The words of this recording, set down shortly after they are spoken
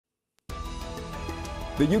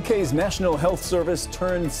The UK's National Health Service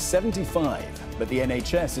turned 75, but the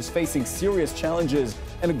NHS is facing serious challenges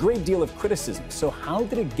and a great deal of criticism. So how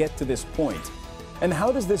did it get to this point? And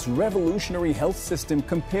how does this revolutionary health system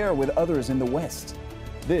compare with others in the West?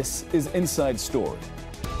 This is Inside Story.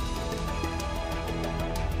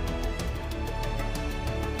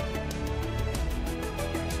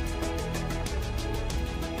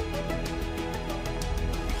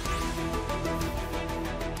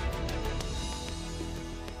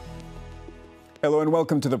 Hello and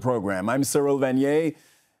welcome to the program. I'm Cyril Vanier.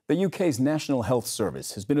 The UK's National Health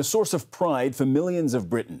Service has been a source of pride for millions of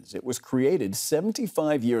Britons. It was created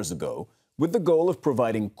 75 years ago with the goal of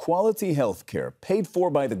providing quality health care paid for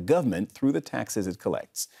by the government through the taxes it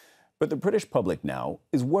collects. But the British public now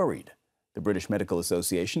is worried. The British Medical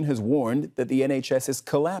Association has warned that the NHS is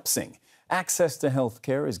collapsing. Access to health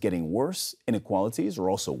care is getting worse, inequalities are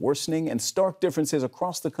also worsening, and stark differences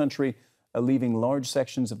across the country are leaving large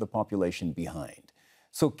sections of the population behind.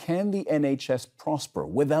 So can the NHS prosper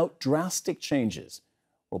without drastic changes?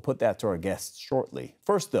 We'll put that to our guests shortly.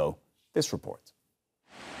 First, though, this report.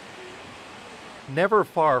 Never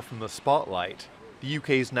far from the spotlight, the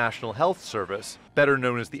UK's National Health Service, better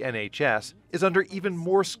known as the NHS, is under even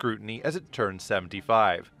more scrutiny as it turns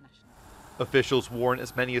 75. Officials warn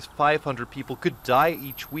as many as 500 people could die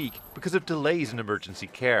each week because of delays in emergency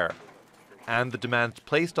care. And the demands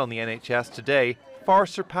placed on the NHS today far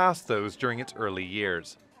surpass those during its early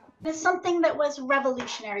years. It's something that was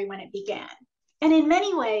revolutionary when it began. And in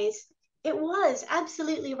many ways, it was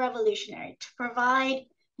absolutely revolutionary to provide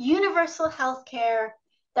universal health care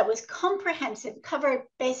that was comprehensive, covered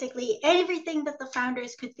basically everything that the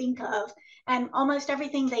founders could think of and almost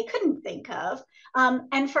everything they couldn't think of.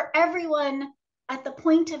 And for everyone at the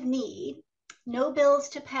point of need, no bills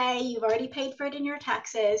to pay, you've already paid for it in your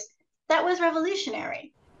taxes. That was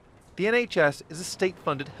revolutionary. The NHS is a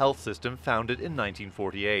state-funded health system founded in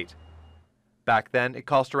 1948. Back then, it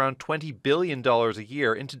cost around $20 billion a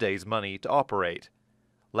year in today's money to operate.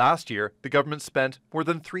 Last year, the government spent more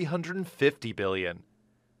than $350 billion.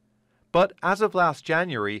 But as of last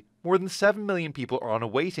January, more than 7 million people are on a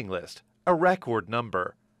waiting list, a record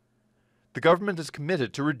number. The government is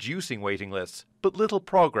committed to reducing waiting lists, but little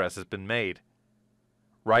progress has been made.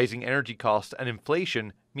 Rising energy costs and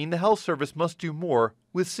inflation mean the health service must do more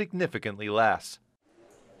with significantly less.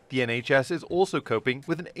 The NHS is also coping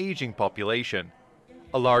with an aging population.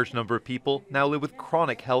 A large number of people now live with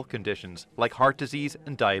chronic health conditions like heart disease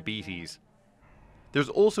and diabetes. There's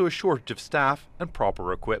also a shortage of staff and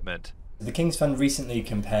proper equipment. The King's Fund recently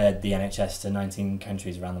compared the NHS to 19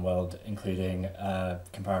 countries around the world, including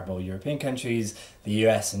comparable European countries, the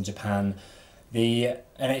US and Japan. The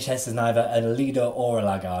NHS is neither a leader or a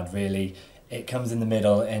laggard, really. It comes in the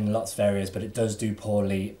middle in lots of areas, but it does do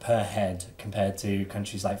poorly per head compared to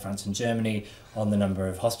countries like France and Germany on the number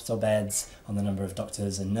of hospital beds, on the number of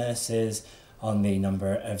doctors and nurses, on the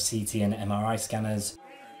number of CT and MRI scanners.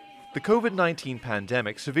 The COVID-19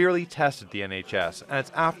 pandemic severely tested the NHS, and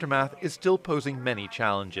its aftermath is still posing many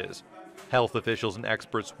challenges. Health officials and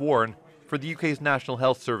experts warn, for the UK's National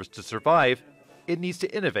Health Service to survive, it needs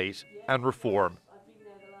to innovate and reform.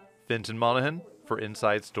 Fintan Monaghan for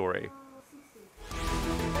Inside Story.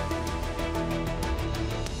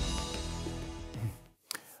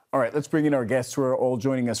 All right, let's bring in our guests who are all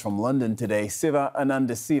joining us from London today. Siva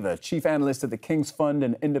Anandaciva, Chief Analyst at the King's Fund,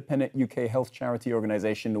 an independent UK health charity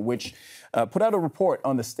organisation which put out a report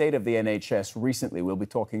on the state of the NHS recently. We'll be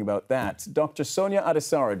talking about that. Dr. Sonia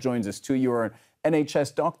Adesara joins us too. You're an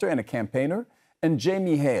NHS doctor and a campaigner. And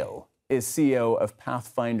Jamie Hale is CEO of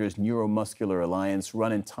Pathfinders Neuromuscular Alliance,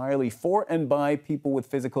 run entirely for and by people with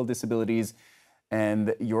physical disabilities.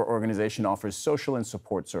 And your organization offers social and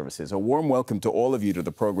support services. A warm welcome to all of you to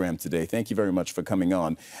the program today. Thank you very much for coming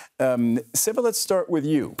on. Siva, let's start with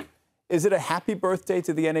you. Is it a happy birthday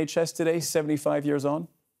to the NHS today, 75 years on?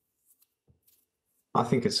 I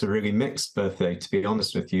think it's a really mixed birthday, to be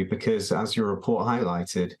honest with you, because as your report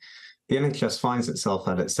highlighted, the NHS finds itself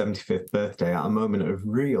at its 75th birthday at a moment of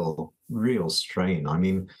real strain. I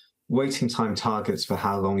mean, waiting time targets for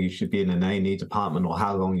how long you should be in an A&E department or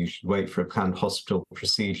how long you should wait for a planned hospital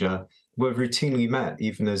procedure were routinely met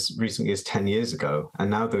even as recently as 10 years ago. And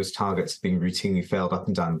now those targets are being routinely failed up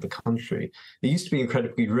and down the country. It used to be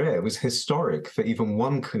incredibly rare. It was historic for even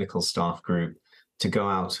one clinical staff group to go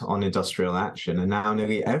out on industrial action. And now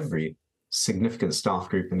nearly every significant staff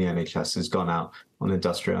group in the NHS has gone out on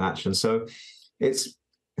industrial action. So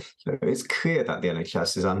it's clear that the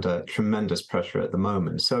NHS is under tremendous pressure at the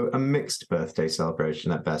moment. So a mixed birthday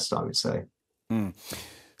celebration at best, I would say.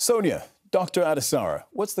 Sonia, Dr. Adesara,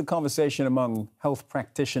 what's the conversation among health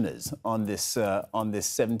practitioners on this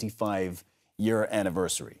 75-year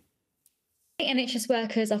anniversary? I think NHS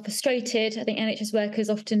workers are frustrated. I think NHS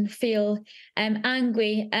workers often feel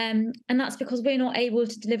angry, and that's because we're not able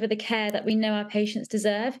to deliver the care that we know our patients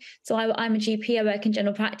deserve. So I'm a GP, I work in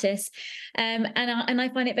general practice, and I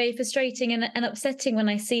find it very frustrating and upsetting when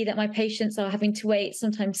I see that my patients are having to wait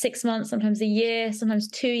sometimes 6 months, sometimes a year, sometimes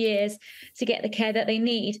 2 years to get the care that they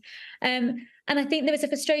need. And I think there is a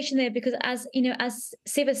frustration there because, as you know, as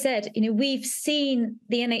Siva said, we've seen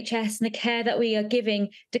the NHS and the care that we are giving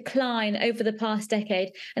decline over the past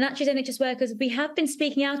decade. And actually, as NHS workers, we have been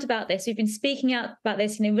speaking out about this. We've been speaking out about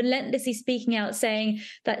this, relentlessly speaking out, saying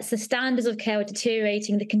that the standards of care are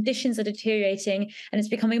deteriorating, the conditions are deteriorating, and it's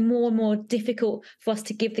becoming more and more difficult for us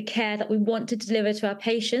to give the care that we want to deliver to our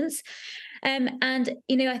patients.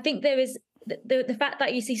 I think there is the fact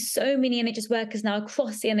that you see so many NHS workers now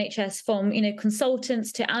across the NHS, from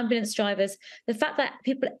consultants to ambulance drivers, the fact that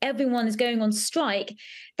everyone is going on strike,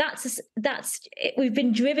 we've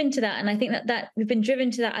been driven to that, and I think that we've been driven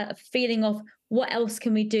to that feeling of what else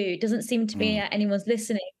can we do? It doesn't seem to be anyone's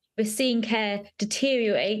listening. We're seeing care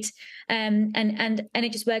deteriorate, and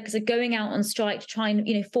NHS workers are going out on strike to try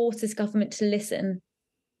and force this government to listen.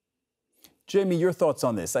 Jamie, your thoughts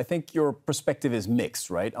on this? I think your perspective is mixed,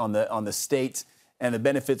 right, on the state and the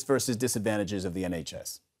benefits versus disadvantages of the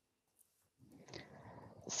NHS.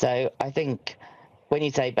 So I think when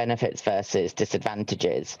you say benefits versus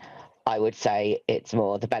disadvantages, I would say it's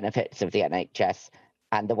more the benefits of the NHS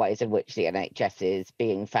and the ways in which the NHS is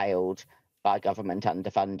being failed by government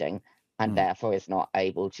underfunding and therefore is not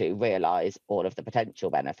able to realise all of the potential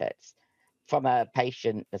benefits. From a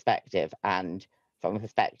patient perspective and from a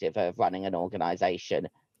perspective of running an organisation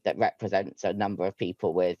that represents a number of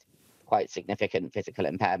people with quite significant physical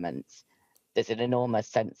impairments, there's an enormous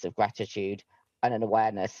sense of gratitude and an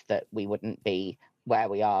awareness that we wouldn't be where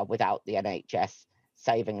we are without the NHS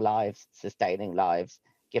saving lives, sustaining lives,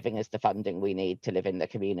 giving us the funding we need to live in the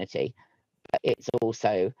community. But it's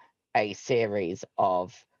also a series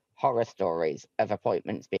of horror stories of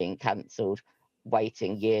appointments being cancelled,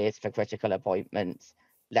 waiting years for critical appointments,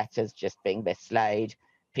 letters just being mislaid,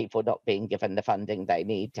 people not being given the funding they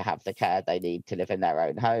need to have the care they need to live in their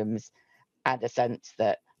own homes, and a sense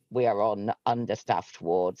that we are on understaffed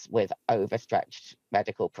wards with overstretched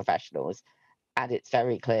medical professionals. And it's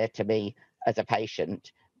very clear to me as a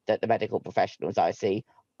patient that the medical professionals I see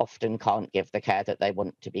often can't give the care that they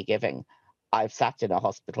want to be giving. I've sat in a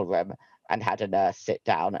hospital room and had a nurse sit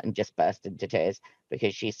down and just burst into tears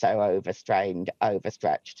because she's so overstrained,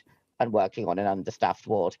 overstretched, and working on an understaffed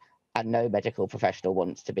ward, and no medical professional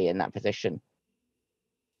wants to be in that position.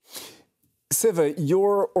 Siva,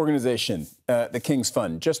 your organisation, the King's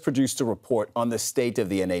Fund, just produced a report on the state of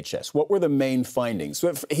the NHS. What were the main findings?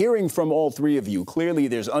 So hearing from all three of you, clearly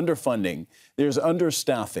there's underfunding, there's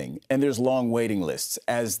understaffing, and there's long waiting lists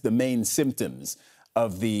as the main symptoms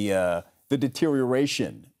of the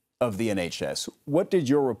deterioration of the NHS. What did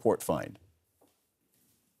your report find?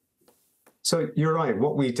 So you're right.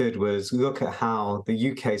 What we did was look at how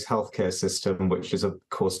the UK's healthcare system, which is of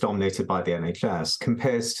course dominated by the NHS,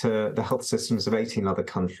 compares to the health systems of 18 other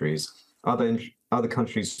countries, other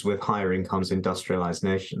countries with higher incomes, industrialized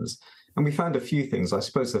nations. And we found a few things. I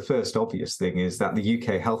suppose the first obvious thing is that the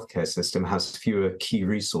UK healthcare system has fewer key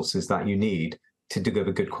resources that you need to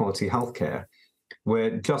deliver good quality healthcare.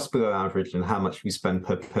 We're just below average in how much we spend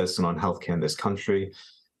per person on healthcare in this country.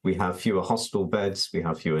 We have fewer hospital beds, we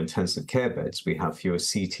have fewer intensive care beds, we have fewer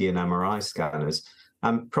CT and MRI scanners,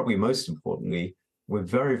 and probably most importantly, we're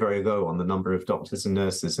very, very low on the number of doctors and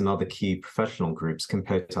nurses and other key professional groups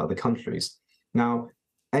compared to other countries. Now,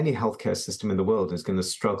 any healthcare system in the world is going to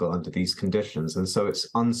struggle under these conditions, and so it's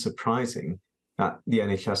unsurprising that the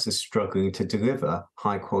NHS is struggling to deliver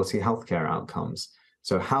high-quality healthcare outcomes.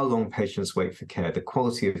 So how long patients wait for care, the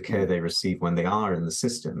quality of care they receive when they are in the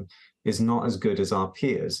system is not as good as our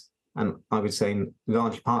peers. And I would say in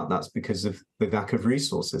large part that's because of the lack of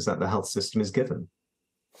resources that the health system is given.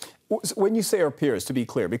 When you say our peers, to be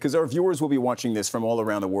clear, because our viewers will be watching this from all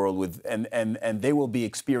around the world and they will be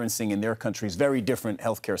experiencing in their countries very different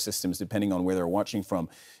healthcare systems depending on where they're watching from.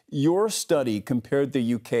 Your study compared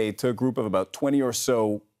the UK to a group of about 20 or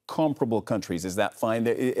so comparable countries. Is that fine?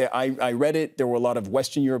 I read it. There were a lot of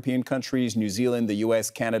Western European countries, New Zealand, the US,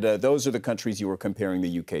 Canada. Those are the countries you were comparing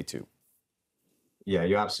the UK to. Yeah,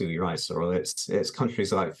 you're absolutely right, Cyril. It's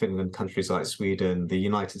countries like Finland, countries like Sweden, the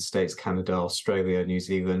United States, Canada, Australia, New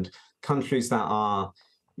Zealand, countries that are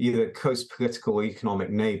either close political or economic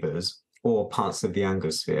neighbours or parts of the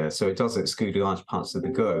Anglosphere. So it does exclude large parts of the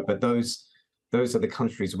globe. But those those are the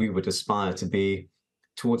countries we would aspire to be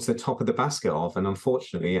towards the top of the basket of. And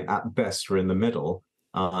unfortunately, at best, we're in the middle,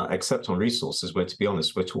 except on resources, where, to be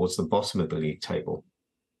honest, we're towards the bottom of the league table.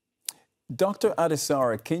 Dr.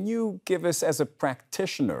 Adesara, can you give us, as a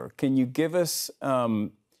practitioner, can you give us,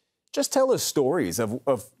 just tell us stories of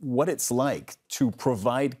what it's like to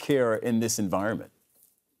provide care in this environment?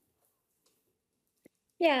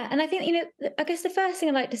 Yeah, and I think, I guess the first thing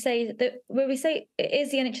I'd like to say is that when we say it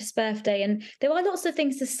is the NHS birthday, and there are lots of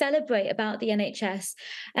things to celebrate about the NHS.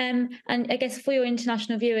 And I guess for your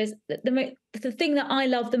international viewers, the thing that I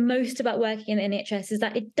love the most about working in the NHS is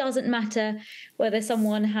that it doesn't matter whether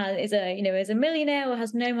someone is a millionaire or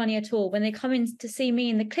has no money at all. When they come in to see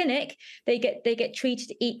me in the clinic, they get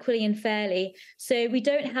treated equally and fairly. So we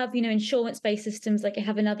don't have, insurance-based systems like you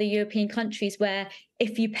have in other European countries where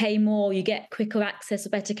if you pay more, you get quicker access or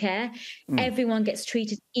better care. Everyone gets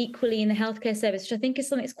treated equally in the healthcare service, which I think is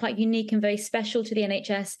something that's quite unique and very special to the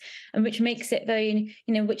NHS, and which makes it very,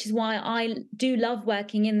 which is why I do love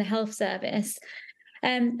working in the health service.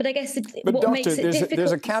 But I guess what doctor, makes it difficult...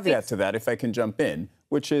 there's a caveat to that, if I can jump in,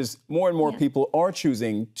 which is more and more people are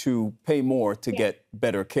choosing to pay more to get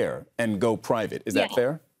better care and go private. Is that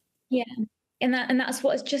fair? Yeah. And that's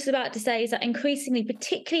what I was just about to say, is that increasingly,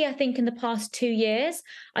 particularly I think in the past 2 years,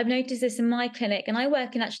 I've noticed this in my clinic, and I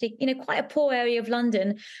work in actually, quite a poor area of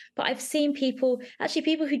London, but I've seen people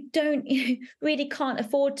who don't really can't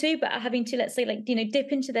afford to, but are having to, let's say,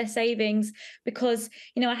 dip into their savings because,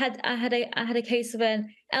 I had a case of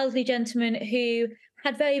an elderly gentleman who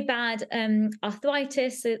had very bad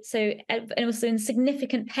arthritis, and also in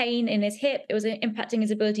significant pain in his hip. It was impacting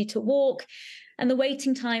his ability to walk. And the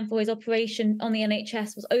waiting time for his operation on the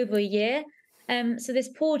NHS was over a year. So this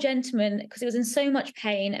poor gentleman, because he was in so much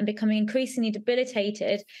pain and becoming increasingly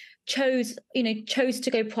debilitated, chose to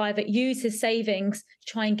go private, use his savings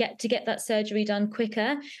to try and get that surgery done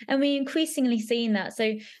quicker. And we increasingly seen that.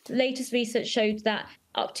 So the latest research showed that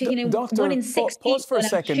up to Doctor, 1 in 6 people pause for a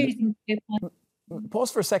second. choosing to go private.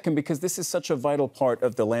 Pause for a second, because this is such a vital part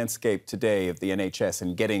of the landscape today of the NHS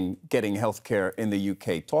and getting healthcare in the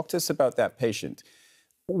UK. Talk to us about that patient.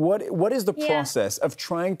 What is the process of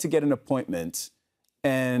trying to get an appointment,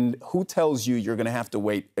 and who tells you you're going to have to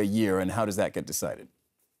wait a year, and how does that get decided?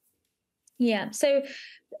 Yeah, so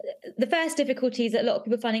the first difficulty is that a lot of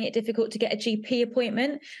people are finding it difficult to get a GP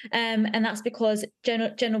appointment, and that's because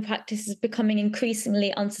general practice is becoming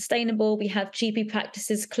increasingly unsustainable. We have GP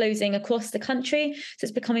practices closing across the country, so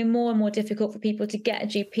it's becoming more and more difficult for people to get a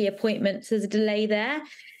GP appointment. So there's a delay there.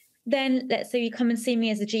 Then let's say you come and see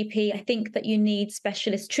me as a GP. I think that you need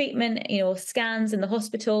specialist treatment, scans in the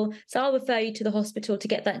hospital. So I'll refer you to the hospital to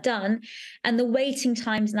get that done. And the waiting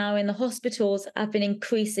times now in the hospitals have been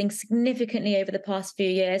increasing significantly over the past few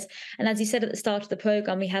years. And as you said at the start of the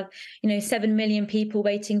program, we have, 7 million people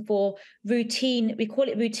waiting for routine. We call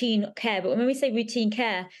it routine care, but when we say routine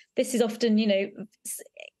care, this is often,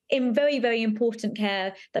 in very, very important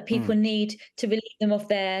care that people need to relieve them of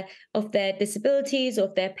their disabilities, or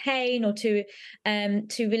of their pain, or to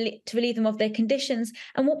relieve them of their conditions.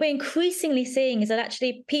 And what we're increasingly seeing is that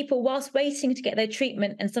actually people, whilst waiting to get their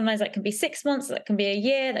treatment, and sometimes that can be 6 months, that can be a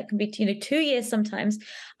year, that can be 2 years sometimes,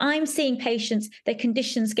 I'm seeing patients, their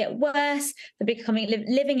conditions get worse, they're becoming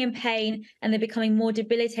living in pain, and they're becoming more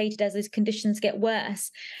debilitated as those conditions get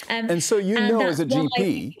worse. And so as a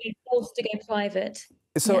GP, you're forced to go private.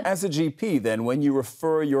 So as a GP, then, when you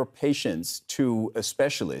refer your patients to a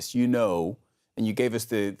specialist, and you gave us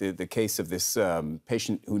the case of this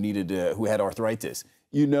patient who had arthritis,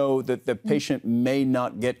 that the patient may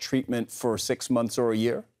not get treatment for 6 months or a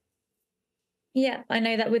year? Yeah, I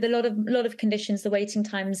know that with a lot of conditions, the waiting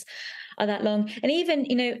times are that long. And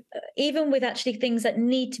even with actually things that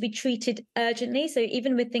need to be treated urgently, so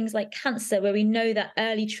even with things like cancer, where we know that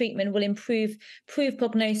early treatment will improve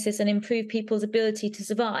prognosis and improve people's ability to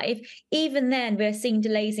survive, even then we're seeing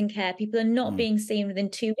delays in care. People are not being seen within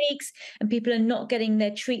 2 weeks, and people are not getting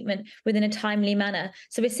their treatment within a timely manner.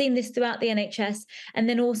 So we're seeing this throughout the NHS. And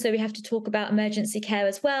then also we have to talk about emergency care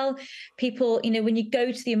as well. People, when you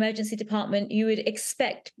go to the emergency department,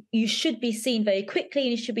 you should be seen very quickly,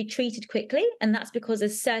 and you should be treated quickly. And that's because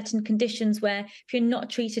there's certain conditions where if you're not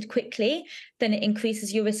treated quickly, then it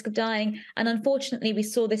increases your risk of dying. And unfortunately, we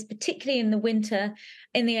saw this particularly in the winter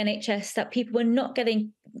in the NHS, that people were not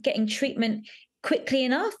getting treatment quickly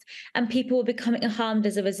enough, and people were becoming harmed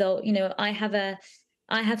as a result. I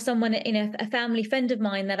have someone, a family friend of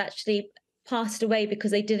mine that actually passed away because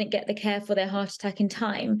they didn't get the care for their heart attack in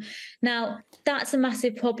time. Now, that's a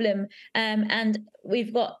massive problem. And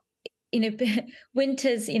we've got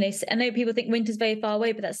winter's, I know people think winter's very far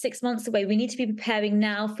away, but that's 6 months away. We need to be preparing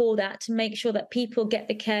now for that to make sure that people get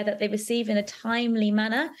the care that they receive in a timely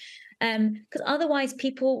manner. Because otherwise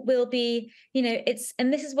people will be,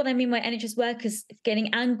 and this is what I mean by NHS workers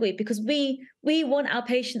getting angry, because we want our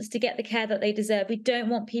patients to get the care that they deserve. We don't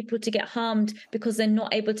want people to get harmed because they're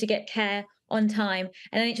not able to get care on time.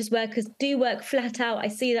 And NHS workers do work flat out. I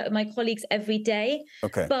see that with my colleagues every day.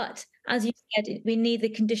 Okay. But as you said, we need the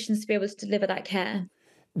conditions to be able to deliver that care.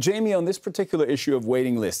 Jamie, on this particular issue of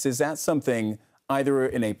waiting lists, is that something either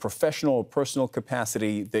in a professional or personal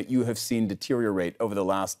capacity that you have seen deteriorate over the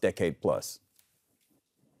last decade plus?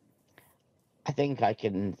 I think I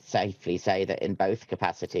can safely say that in both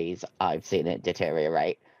capacities, I've seen it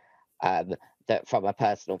deteriorate. That from a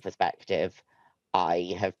personal perspective,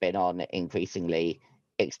 I have been on increasingly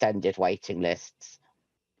extended waiting lists.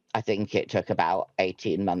 I think it took about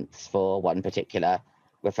 18 months for one particular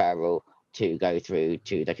referral to go through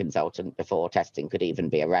to the consultant before testing could even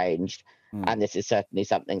be arranged. And this is certainly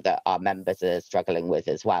something that our members are struggling with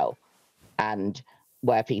as well. And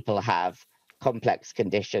where people have complex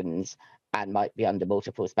conditions and might be under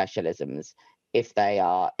multiple specialisms, if they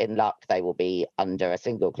are in luck, they will be under a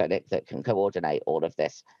single clinic that can coordinate all of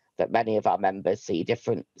this. But many of our members see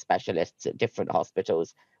different specialists at different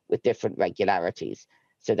hospitals with different regularities.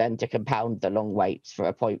 So then to compound the long waits for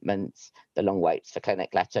appointments, the long waits for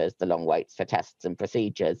clinic letters, the long waits for tests and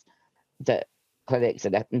procedures, that clinics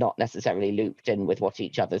are not necessarily looped in with what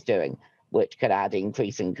each other's doing, which could add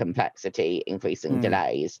increasing complexity, increasing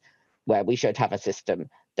delays, where we should have a system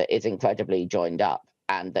that is incredibly joined up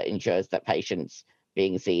and that ensures that patients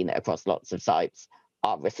being seen across lots of sites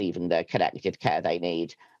are receiving the connected care they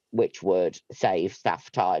need, which would save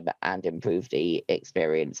staff time and improve the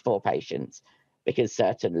experience for patients, because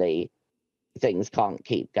certainly things can't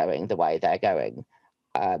keep going the way they're going.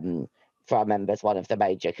 For our members, one of the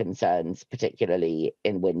major concerns, particularly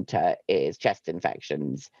in winter, is chest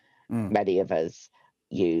infections. Many of us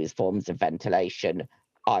use forms of ventilation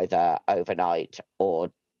either overnight or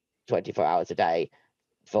 24 hours a day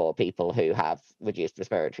for people who have reduced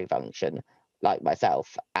respiratory function, like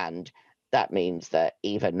myself. And that means that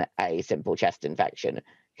even a simple chest infection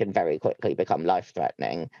can very quickly become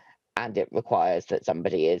life-threatening. And it requires that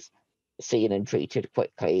somebody is seen and treated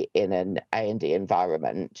quickly in an A&E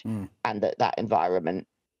environment, and that environment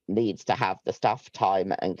needs to have the staff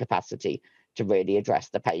time and capacity to really address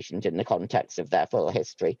the patient in the context of their full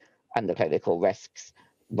history and the clinical risks,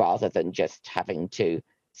 rather than just having to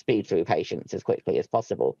speed through patients as quickly as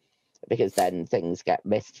possible, because then things get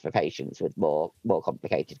missed for patients with more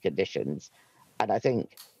complicated conditions. And I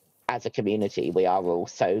think as a community, we are all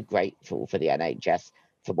so grateful for the NHS,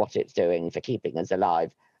 for what it's doing, for keeping us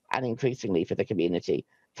alive, and increasingly for the community,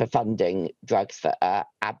 for funding drugs that are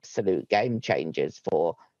absolute game changers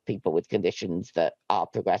for people with conditions that are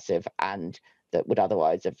progressive and that would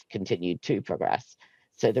otherwise have continued to progress.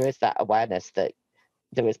 So there is that awareness that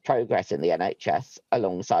there is progress in the NHS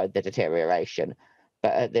alongside the deterioration.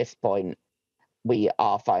 But at this point, we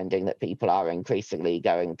are finding that people are increasingly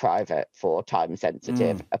going private for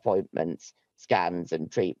time-sensitive appointments, scans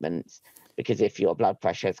and treatments, because if your blood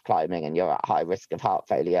pressure is climbing and you're at high risk of heart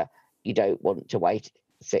failure, you don't want to wait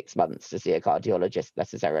 6 months to see a cardiologist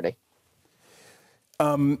necessarily.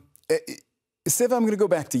 Siva, I'm going to go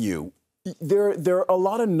back to you. There are a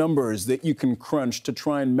lot of numbers that you can crunch to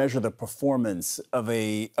try and measure the performance of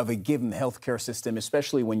a given healthcare system,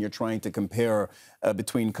 especially when you're trying to compare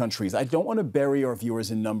between countries. I don't want to bury our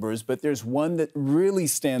viewers in numbers, but there's one that really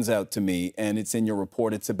stands out to me, and it's in your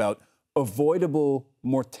report. It's about avoidable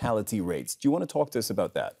mortality rates. Do you want to talk to us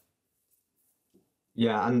about that?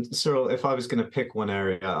 Yeah, and Cyril, if I was going to pick one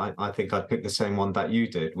area, I think I'd pick the same one that you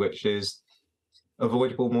did, which is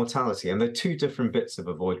avoidable mortality. And there are two different bits of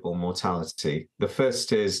avoidable mortality. The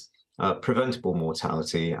first is preventable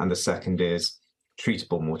mortality, and the second is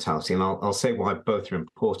treatable mortality. And I'll say why both are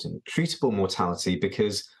important. Treatable mortality,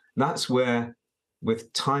 because that's where,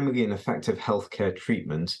 with timely and effective healthcare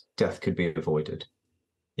treatment, death could be avoided.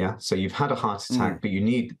 Yeah, so you've had a heart attack, but you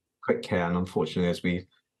need quick care. And unfortunately, as we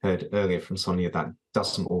heard earlier from Sonia, that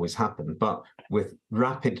doesn't always happen. But with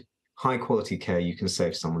rapid, high-quality care, you can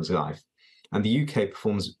save someone's life. And the UK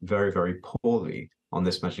performs very, very poorly on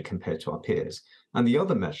this measure compared to our peers. And the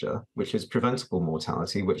other measure, which is preventable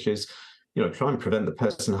mortality, which is, try and prevent the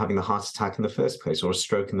person having the heart attack in the first place or a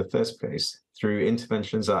stroke in the first place through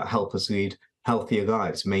interventions that help us lead healthier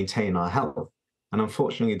lives, maintain our health. And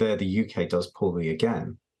unfortunately, there the UK does poorly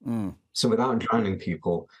again. So without drowning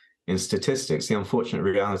people in statistics, the unfortunate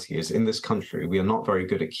reality is in this country, we are not very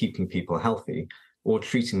good at keeping people healthy or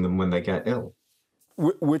treating them when they get ill.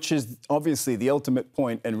 Which is obviously the ultimate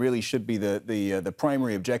point and really should be the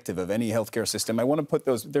primary objective of any healthcare system. I want to put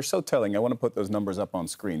those, they're so telling, I want to put those numbers up on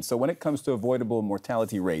screen. So when it comes to avoidable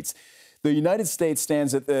mortality rates, the United States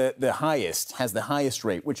stands at the highest, has the highest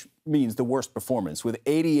rate, which means the worst performance, with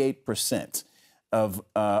 88% of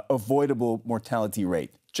avoidable mortality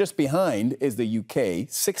rate. Just behind is the UK,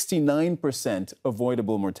 69%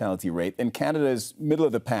 avoidable mortality rate, and Canada is middle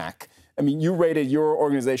of the pack. I mean, you rated, your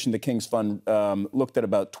organization, the King's Fund, looked at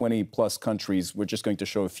about 20-plus countries. We're just going to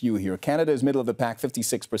show a few here. Canada is middle of the pack,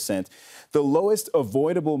 56%. The lowest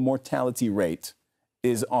avoidable mortality rate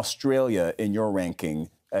is Australia in your ranking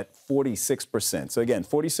at 46%. So again,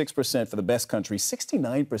 46% for the best country,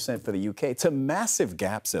 69% for the UK. It's a massive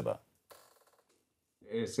gap, Siva.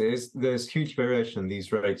 There's huge variation in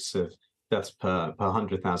these rates of deaths per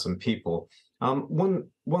 100,000 people.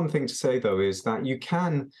 One thing to say, though, is that you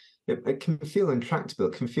can, it can feel intractable,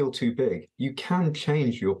 it can feel too big. You can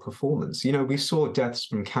change your performance. You know, we saw deaths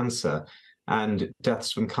from cancer and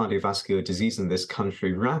deaths from cardiovascular disease in this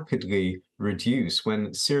country rapidly reduce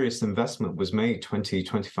when serious investment was made 20,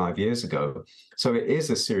 25 years ago. So it is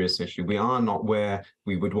a serious issue. We are not where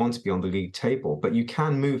we would want to be on the league table, but you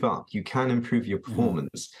can move up, you can improve your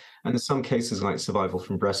performance. And in some cases, like survival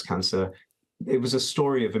from breast cancer, it was a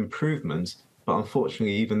story of improvement, but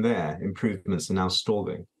unfortunately, even there, improvements are now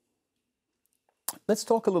stalling. Let's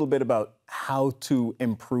talk a little bit about how to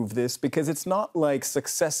improve this, because it's not like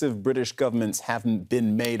successive British governments haven't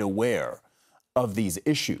been made aware of these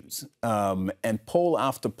issues. And poll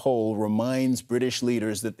after poll reminds British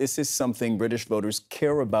leaders that this is something British voters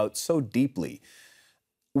care about so deeply.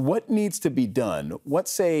 What needs to be done? What,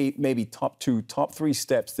 say, maybe top 2, top 3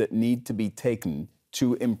 steps that need to be taken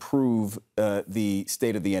to improve the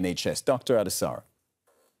state of the NHS? Dr. Adesara.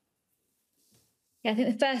 Yeah, I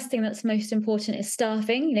think the first thing that's most important is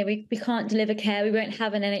staffing. You know, we can't deliver care. We won't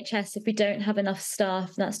have an NHS if we don't have enough staff.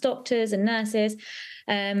 And that's doctors and nurses,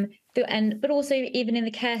 but also even in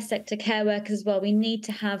the care sector, care workers as well. We need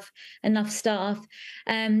to have enough staff.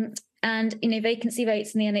 And you know, vacancy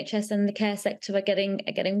rates in the NHS and the care sector are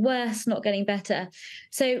getting worse, not getting better.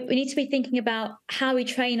 So we need to be thinking about how we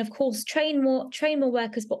train, of course, train more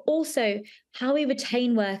workers, but also how we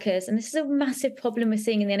retain workers. And this is a massive problem we're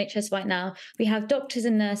seeing in the NHS right now. We have doctors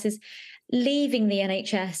and nurses leaving the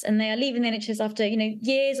NHS, and they are leaving the NHS after, you know,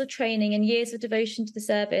 years of training and years of devotion to the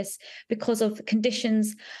service because of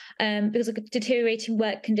conditions, because of deteriorating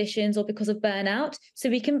work conditions or because of burnout. So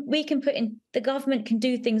we can put in, the government can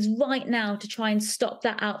do things right now to try and stop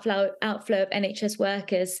that outflow of NHS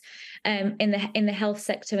workers in the health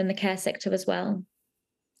sector and the care sector as well.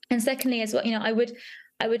 And secondly, as well, you know,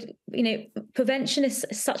 I would, you know, prevention is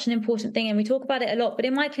such an important thing, and we talk about it a lot, but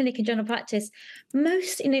in my clinic in general practice,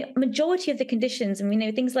 majority of the conditions, and we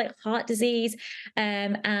know things like heart disease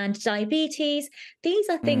and diabetes, these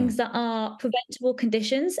are things that are preventable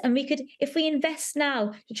conditions. And we could, if we invest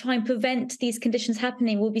now to try and prevent these conditions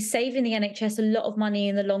happening, we'll be saving the NHS a lot of money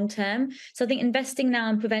in the long term. So I think investing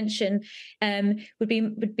now in prevention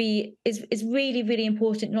is really, really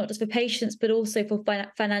important, not just for patients, but also for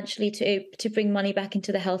financially to bring money back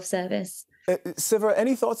into the health service. Siva,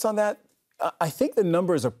 any thoughts on that? I think the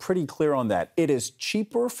numbers are pretty clear on that. It is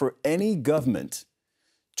cheaper for any government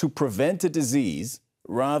to prevent a disease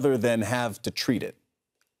rather than have to treat it.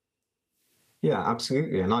 Yeah,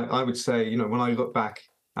 absolutely. And I would say, you know, when I look back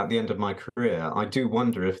at the end of my career, I do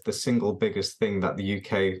wonder if the single biggest thing that the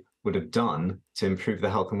UK would have done to improve the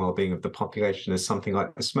health and well-being of the population is something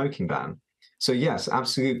like the smoking ban. So yes,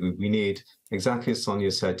 absolutely, we need, exactly as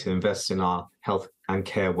Sonia said, to invest in our health and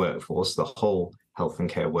care workforce, the whole health and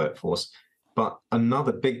care workforce. But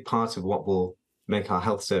another big part of what will make our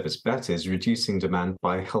health service better is reducing demand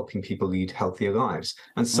by helping people lead healthier lives.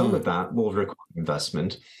 And some of that will require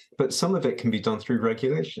investment, but some of it can be done through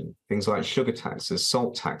regulation, things like sugar taxes,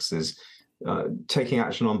 salt taxes, taking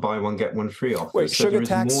action on buy one, get one free offers. Wait, so sugar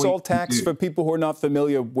tax, salt tax, for people who are not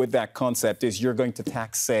familiar with that concept, is you're going to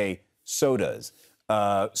tax, say, sodas,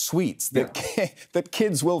 sweets that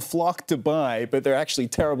kids will flock to buy, but they're actually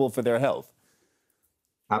terrible for their health.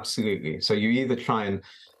 Absolutely. So you either try and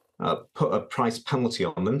put a price penalty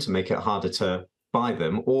on them to make it harder to buy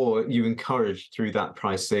them, or you encourage through that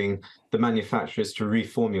pricing the manufacturers to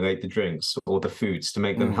reformulate the drinks or the foods to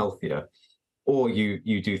make them healthier. Or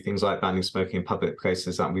you do things like banning smoking in public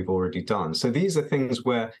places that we've already done. So these are things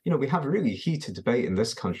where, you know, we have a really heated debate in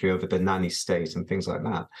this country over the nanny state and things like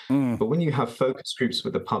that. But when you have focus groups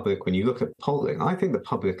with the public, when you look at polling, I think the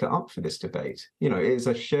public are up for this debate. You know, it is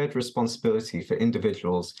a shared responsibility for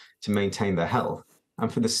individuals to maintain their health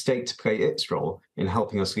and for the state to play its role in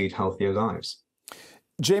helping us lead healthier lives.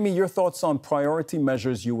 Jamie, your thoughts on priority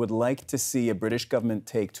measures you would like to see a British government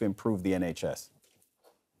take to improve the NHS?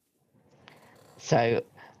 So,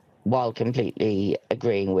 while completely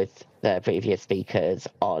agreeing with the previous speakers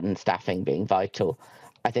on staffing being vital,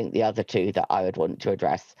 I think the other two that I would want to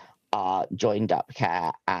address are joined up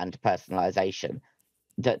care and personalisation.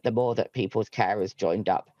 That the more that people's care is joined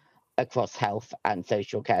up across health and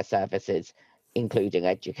social care services, including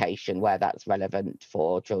education, where that's relevant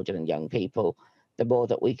for children and young people, the more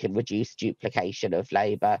that we can reduce duplication of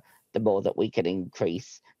labour, the more that we can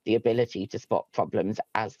increase the ability to spot problems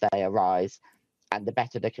as they arise, and the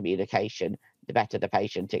better the communication, the better the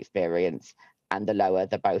patient experience, and the lower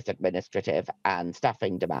the both administrative and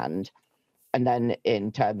staffing demand. And then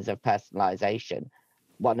in terms of personalisation,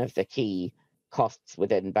 one of the key costs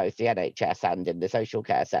within both the NHS and in the social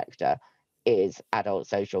care sector is adult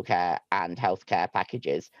social care and healthcare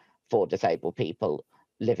packages for disabled people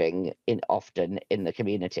living often in the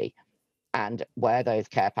community. And where those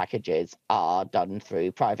care packages are done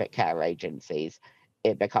through private care agencies,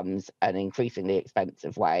 it becomes an increasingly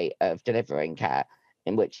expensive way of delivering care,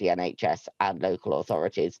 in which the NHS and local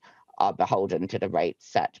authorities are beholden to the rates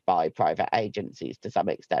set by private agencies to some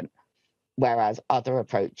extent. Whereas other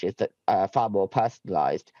approaches that are far more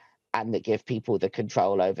personalised and that give people the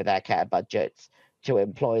control over their care budgets to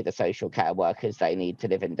employ the social care workers they need to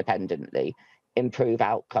live independently, improve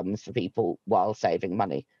outcomes for people while saving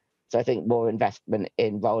money. So I think more investment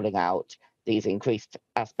in rolling out these increased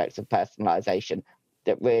aspects of personalisation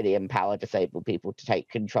that really empower disabled people to take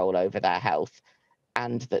control over their health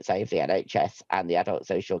and that save the NHS and the adult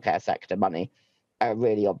social care sector money are a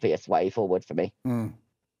really obvious way forward for me.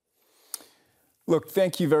 Look,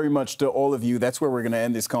 thank you very much to all of you. That's where we're going to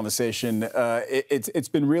end this conversation. It's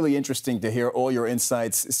been really interesting to hear all your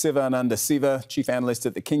insights. Siva Anandaciva, Chief Analyst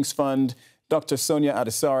at the King's Fund, Dr. Sonia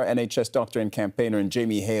Adesara, NHS doctor and campaigner, and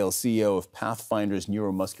Jamie Hale, CEO of Pathfinders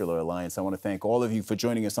Neuromuscular Alliance. I want to thank all of you for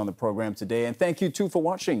joining us on the program today. And thank you, too, for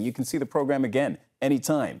watching. You can see the program again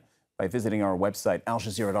anytime by visiting our website,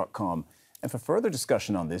 aljazeera.com. And for further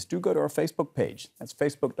discussion on this, do go to our Facebook page. That's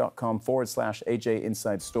facebook.com/AJ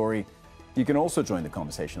Inside Story. You can also join the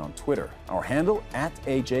conversation on Twitter. Our handle,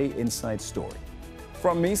 @AJ Inside Story.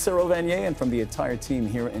 From me, Cyril Vanier, and from the entire team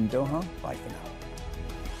here in Doha, bye for now.